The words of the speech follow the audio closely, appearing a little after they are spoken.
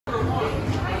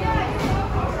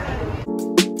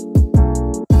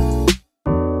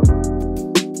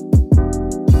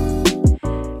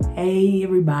Hey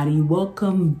everybody,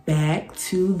 welcome back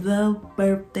to the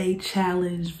birthday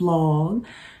challenge vlog.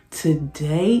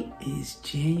 Today is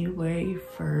January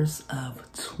 1st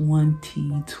of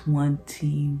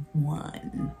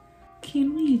 2021.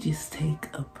 Can we just take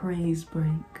a praise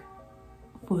break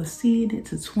for seeing it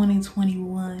to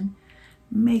 2021,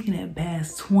 making it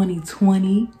past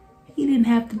 2020? He didn't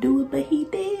have to do it, but he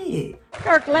did.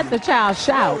 Kirk, let the child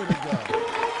shout.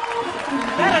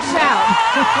 Let her shout.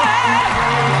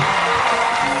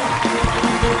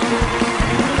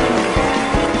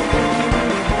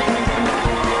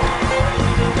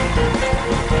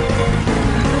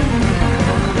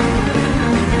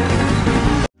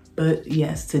 But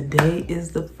yes, today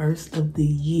is the first of the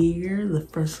year, the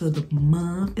first of the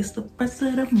month. It's the first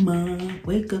of the month.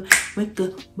 Wake up, wake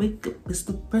up, wake up. It's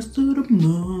the first of the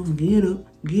month. Get up,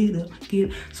 get up,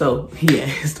 get up. So yeah,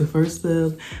 it's the first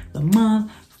of the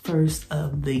month, first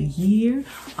of the year.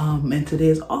 And today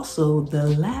is also the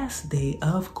last day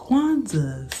of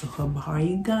Kwanzaa. So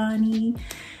habari gani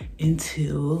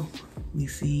until we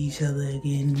see each other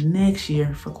again next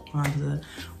year for Kwanzaa,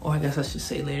 or I guess I should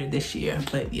say later this year.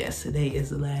 But yes, today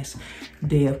is the last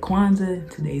day of Kwanzaa.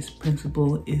 Today's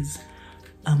principle is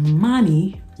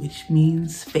Amani, which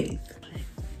means faith.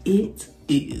 It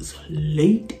is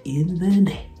late in the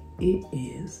day. It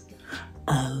is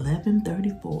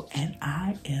 11:34 and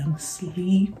I am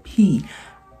sleepy.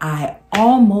 I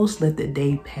almost let the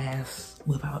day pass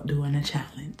without doing a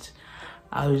challenge.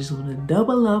 I was just gonna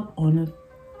double up on a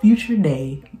future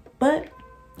day, but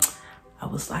I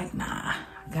was like, nah, I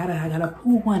gotta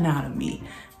pull one out of me.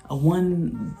 A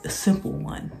simple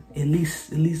one. At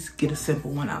least get a simple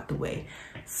one out the way.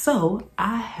 So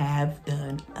I have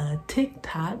done a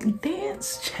TikTok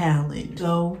dance challenge.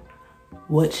 So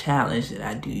what challenge did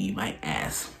I do, you might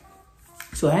ask?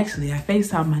 So actually I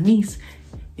FaceTimed my niece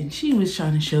and she was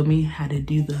trying to show me how to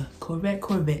do the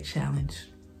Corvette challenge.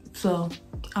 So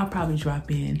I'll probably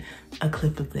drop in a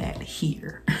clip of that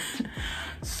here.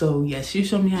 So yes, she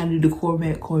showed me how to do the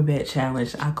Corvette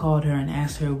challenge. I called her and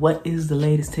asked her, what is the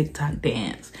latest TikTok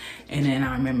dance? And then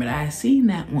I remembered I had seen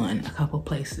that one a couple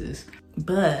places,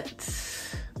 but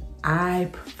I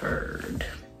preferred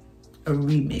a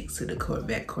remix of the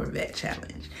Corvette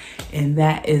challenge. And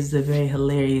that is the very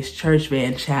hilarious church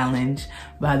band challenge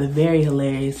by the very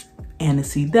hilarious Anna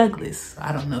C. Douglas.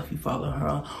 I don't know if you follow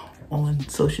her on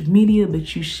social media,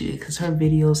 but you should, because her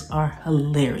videos are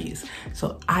hilarious.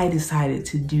 So I decided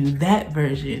to do that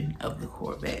version of the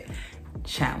Corvette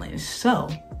challenge. So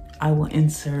I will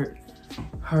insert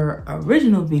her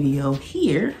original video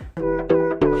here.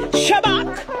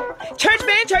 Shabbat, church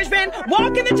band,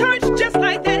 walk in the church just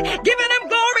like that, giving them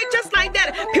glory just like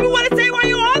that. People want to say, why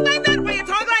you all like that, why you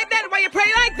talk like that, why you pray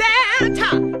like that.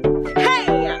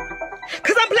 Hey,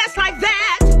 because I'm blessed like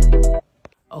that.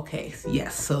 Okay,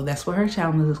 yes, so that's what her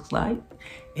challenge looks like.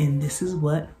 And this is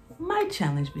what my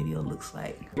challenge video looks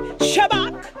like.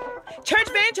 Shabbat, church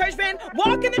band,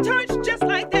 walk in the church just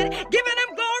like that, giving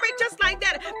them glory just like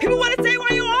that. People want to say, why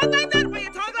you all like that, why you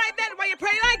talk like that, why you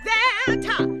pray like that.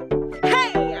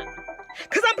 Hey,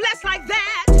 because I'm blessed like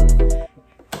that.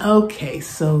 Okay,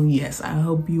 so yes, I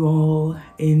hope you all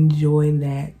enjoy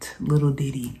that little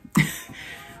ditty. It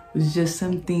was just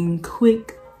something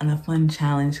quick and a fun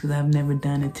challenge because I've never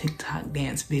done a TikTok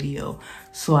dance video.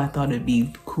 So I thought it'd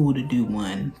be cool to do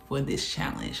one for this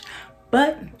challenge.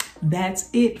 But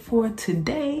that's it for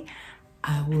today.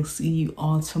 I will see you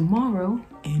all tomorrow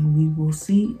and we will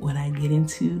see what I get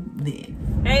into then.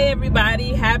 Hey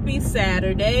everybody, happy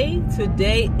Saturday.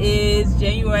 Today is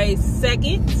January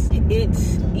 2nd. It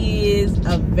is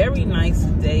a very nice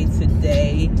day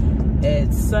today.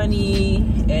 It's sunny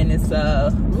and it's a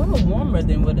little warmer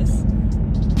than what it's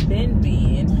been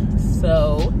being.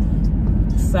 So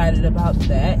excited about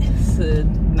that. It's a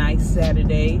nice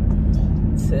Saturday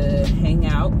to hang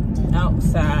out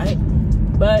outside.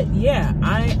 But yeah,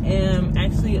 I am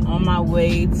actually on my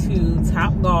way to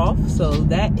Top Golf. So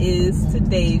that is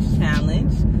today's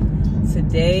challenge.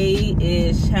 Today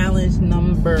is challenge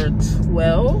number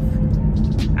 12,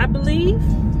 I believe.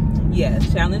 Yeah,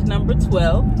 challenge number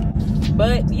 12.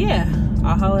 But yeah,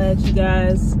 I'll holler at you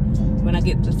guys when I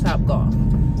get to Top Golf.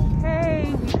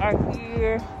 Hey, we are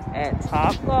here at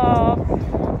Top Golf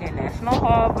in National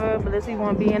Harbor. Melissa, you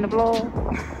want to be in the vlog?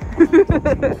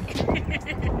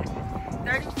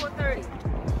 3430.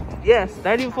 Yes,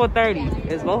 3430.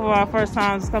 It's both of our first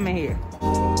times coming here.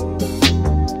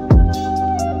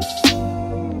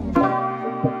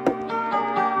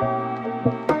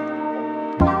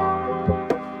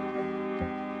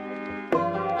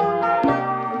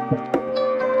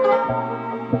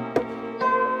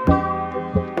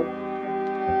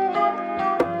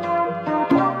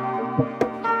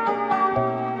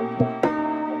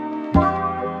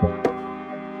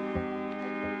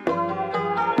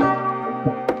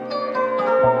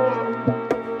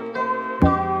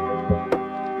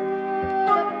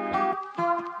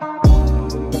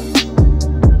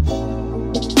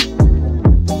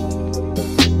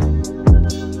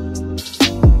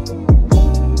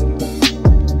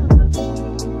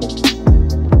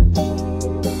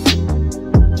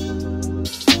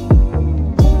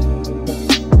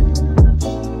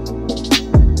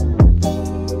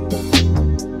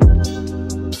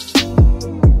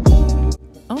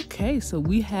 so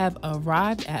we have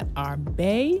arrived at our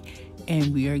bay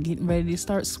and we are getting ready to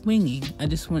start swinging. I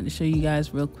just wanted to show you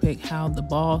guys real quick how the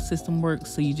ball system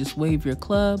works. So you just wave your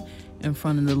club in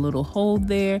front of the little hole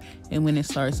there, and when it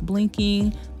starts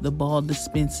blinking, the ball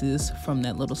dispenses from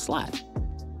that little slot.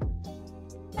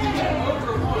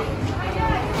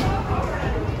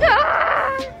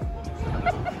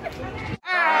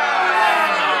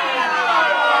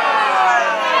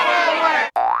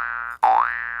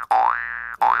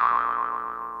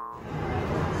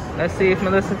 Let's see if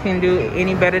Melissa can do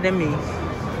any better than me.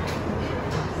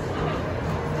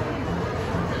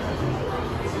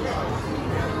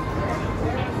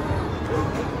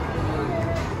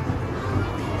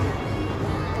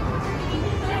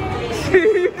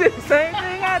 You did the same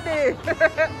thing I did.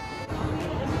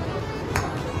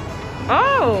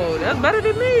 Oh, that's better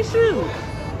than me, shoot.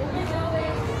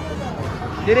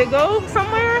 Did it go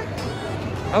somewhere?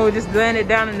 Oh, it just landed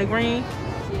down in the green?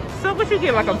 So what you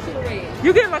get, like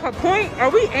you get like a point? Are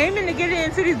we aiming to get it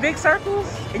into these big circles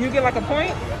and you get like a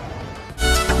point?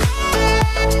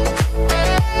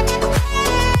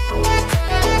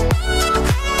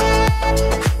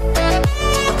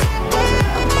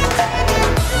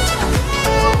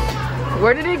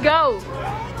 Where did it go?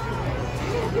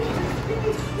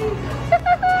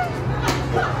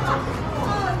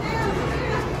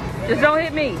 Just don't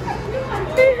hit me.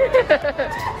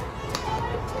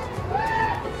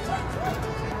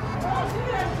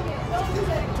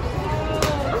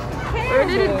 Where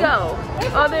did it go?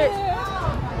 Oh, there.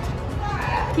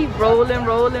 Keep rolling,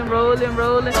 rolling, rolling,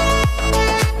 rolling.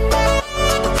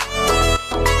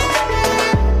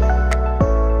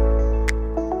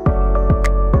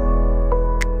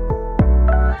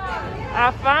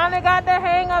 I finally got the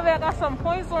hang of it. I got some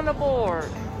points on the board.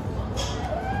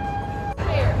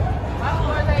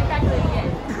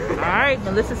 All right,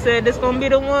 Melissa said this gonna be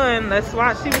the one. Let's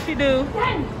watch, see what she do.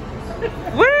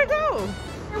 Where did it go?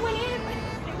 It went in.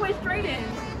 It went straight in.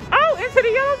 Oh, into the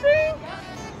yellow thing?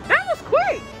 That was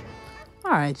quick.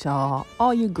 All right, y'all.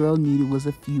 All your girl needed was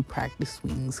a few practice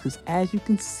swings because as you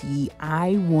can see,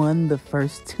 I won the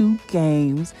first 2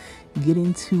 games,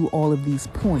 getting to all of these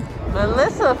points.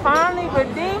 Melissa finally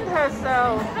redeemed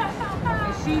herself.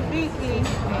 And she beat me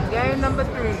in game number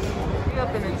 3. She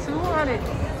up in the 200.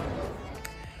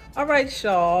 All right,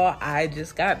 y'all, I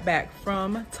just got back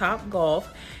from Top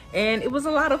Golf and it was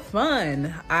a lot of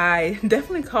fun. I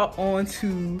definitely caught on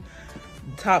to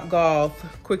Top Golf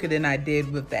quicker than I did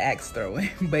with the axe throwing,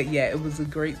 but yeah, it was a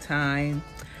great time.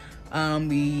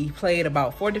 We played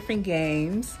about 4 different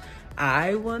games.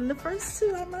 I won the first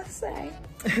 2, I must say.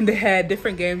 They had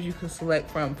different games you could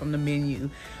select from the menu.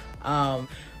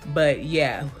 But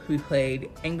yeah, we played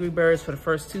Angry Birds for the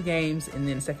first 2 games, and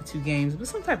then the second 2 games was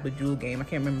some type of jewel game. I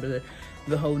can't remember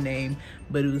the whole name,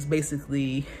 but it was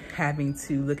basically having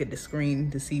to look at the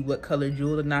screen to see what color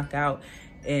jewel to knock out,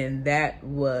 and that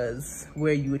was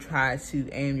where you would try to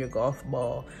aim your golf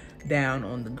ball down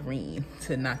on the green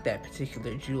to knock that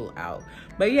particular jewel out.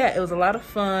 But yeah, it was a lot of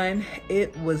fun.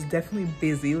 It was definitely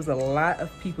busy. It was a lot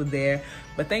of people there,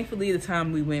 but thankfully the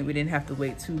time we went, we didn't have to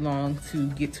wait too long to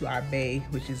get to our bay,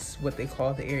 which is what they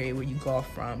call the area where you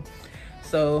golf from.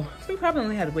 So we probably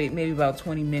only had to wait maybe about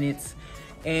 20 minutes.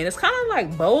 And it's kind of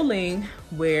like bowling,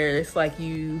 where it's like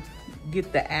you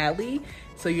get the alley.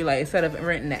 So you're like, instead of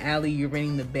renting the alley, you're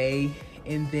renting the bay,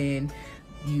 and then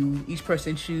each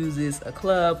person chooses a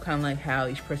club, kind of like how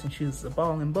each person chooses a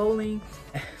ball in bowling.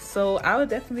 So I would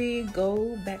definitely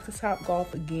go back to Top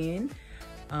Golf again.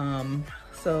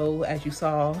 So as you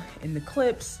saw in the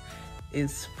clips,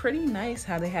 it's pretty nice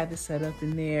how they have this set up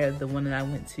in there. The one that I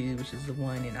went to, which is the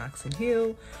one in Oxon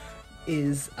Hill,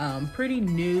 is pretty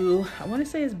new. I want to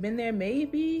say it's been there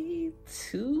maybe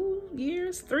 2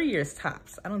 years, 3 years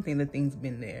tops. I don't think the thing's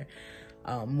been there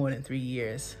more than 3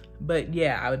 years. But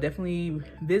yeah, I would definitely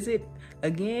visit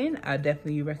again. I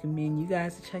definitely recommend you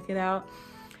guys to check it out.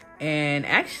 And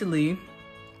actually,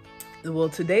 well,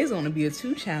 today's going to be a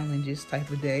 2 challenges type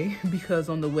of day, because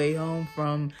on the way home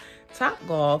from Top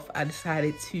Golf, I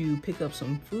decided to pick up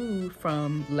some food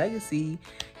from Legacy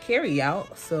carry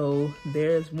out. So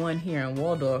there's one here in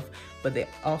Waldorf, but they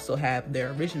also have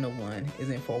their original one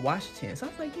is in Fort Washington. So I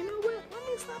was like, you know what, let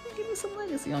me stop and give me some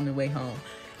Legacy on the way home.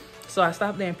 So I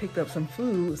stopped there and picked up some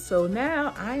food. So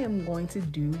now I am going to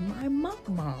do my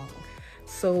mukbang.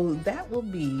 So that will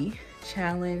be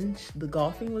the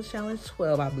golfing was challenge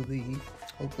 12, I believe.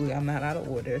 Hopefully I'm not out of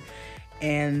order.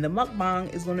 And the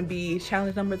mukbang is going to be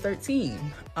challenge number 13.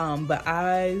 But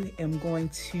I am going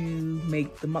to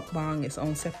make the mukbang its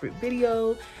own separate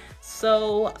video.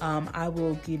 So I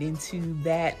will get into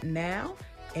that now.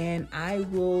 and I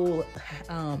will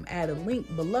add a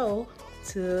link below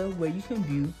to where you can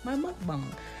view my mukbang.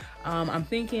 I'm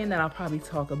thinking that I'll probably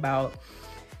talk about,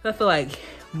 I feel like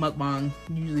mukbang,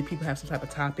 usually people have some type of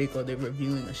topic or they're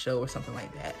reviewing a show or something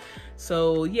like that.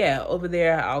 So yeah, over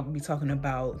there I'll be talking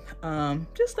about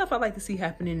just stuff I like to see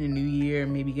happening in the new year,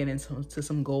 maybe get into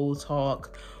some goal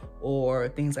talk or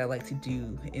things I like to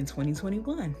do in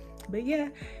 2021. But yeah,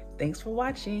 thanks for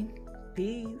watching.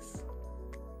 Peace.